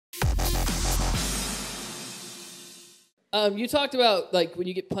You talked about like when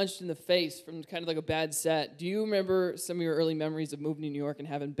you get punched in the face from kind of like a bad set. Do you remember some of your early memories of moving to New York and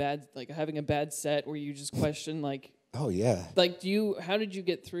having a bad set where you just question like? Oh yeah. Like, how did you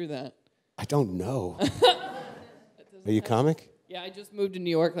get through that? I don't know. Are you a comic? Yeah, I just moved to New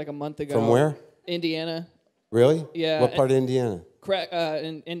York like a month ago. From where? Indiana. Really? Yeah. What part of Indiana?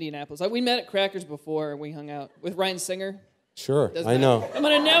 In Indianapolis. We met at Crackers before, and we hung out with Ryan Singer. Sure, I know. I'm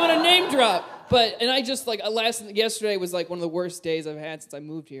gonna name drop, and I just like yesterday was like one of the worst days I've had since I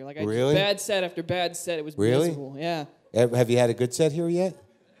moved here. Like Really? Bad set after bad set. It was Really? miserable. Yeah. Have you had a good set here yet?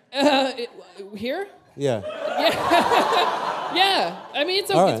 Here? Yeah. Yeah. I mean, it's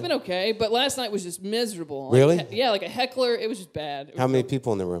okay. Right. It's been okay, but last night was just miserable. Really? Yeah, like a heckler. It was just bad. How many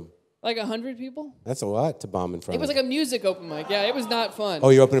people in the room? Like 100 people. That's a lot to bomb in front of. It was like a music open mic. Yeah, it was not fun. Oh,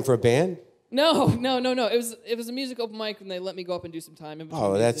 you're opening for a band? No. It was a music open mic, and they let me go up and do some time in between.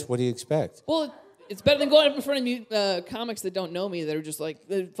 Oh, music. what do you expect? Well, it's better than going up in front of comics that don't know me, that are just like,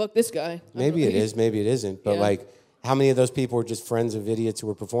 fuck this guy. Maybe it is, maybe it isn't. But Yeah. like, how many of those people were just friends of idiots who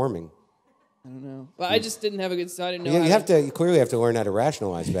were performing? I don't know. Well, I just didn't have a good side. I didn't know. You clearly have to learn how to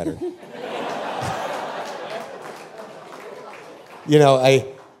rationalize better.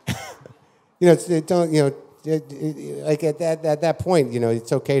 Like at that point,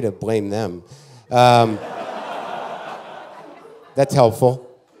 it's okay to blame them. That's helpful.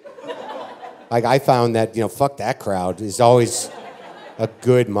 Like I found that, fuck that crowd is always a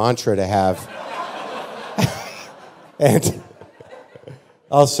good mantra to have. And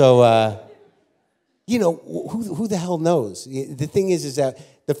also, who the hell knows? The thing is that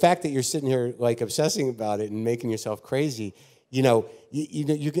the fact that you're sitting here like obsessing about it and making yourself crazy, you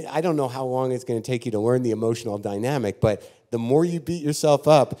can, I don't know how long it's going to take you to learn the emotional dynamic, but the more you beat yourself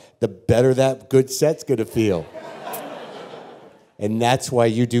up, the better that good set's going to feel. And that's why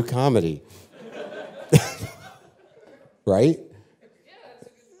you do comedy. Right?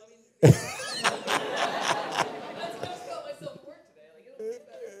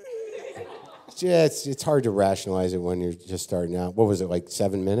 Yeah, it's hard to rationalize it when you're just starting out. What was it, like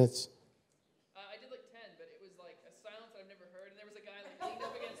 7 minutes? I did like 10, but it was like a silence I've never heard, and there was a guy like leaned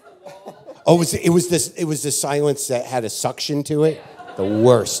up against the wall. It was the silence that had a suction to it? Yeah. The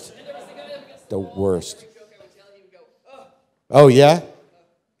worst. And there was a guy up against the worst. Every joke I would tell, he would go, ugh. Oh, yeah?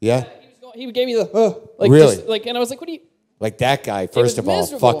 Yeah? He gave me the, like, really? And I was like, what do you... Like that guy, first of all,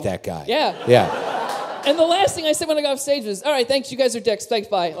 miserable. fuck that guy. Yeah. Yeah. And the last thing I said when I got off stage was, all right, thanks, you guys are dicks, thanks,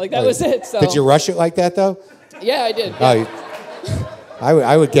 bye. Like, that was it, so... Did you rush it like that, though? Yeah, I did. Yeah. Oh,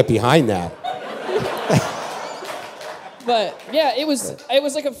 I would get behind that. But, yeah, it was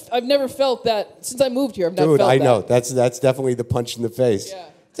like I've never felt that, since I moved here, I've never felt that. Dude, I know, that's definitely the punch in the face. Yeah.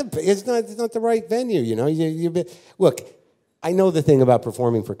 It's not the right venue, Look, I know the thing about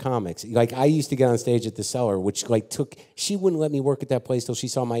performing for comics. Like, I used to get on stage at the Cellar, which she wouldn't let me work at that place till she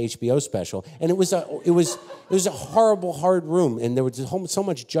saw my HBO special, and it was a horrible, hard room, and there was so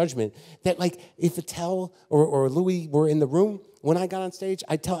much judgment that, like, if Attell or Louis were in the room when I got on stage,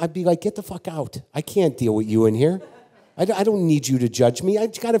 I'd be like, get the fuck out. I can't deal with you in here. I don't need you to judge me. I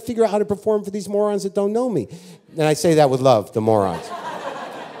just got to figure out how to perform for these morons that don't know me. And I say that with love, the morons.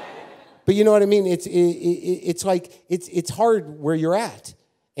 But you know what I mean? It's like it's hard where you're at,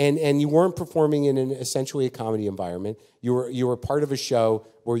 and you weren't performing in essentially a comedy environment. You were part of a show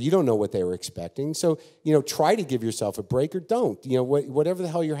where you don't know what they were expecting. So try to give yourself a break or don't. Whatever the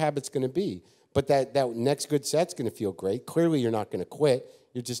hell your habit's going to be. But that next good set's going to feel great. Clearly, you're not going to quit.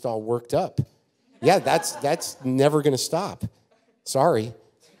 You're just all worked up. Yeah, that's never going to stop. Sorry.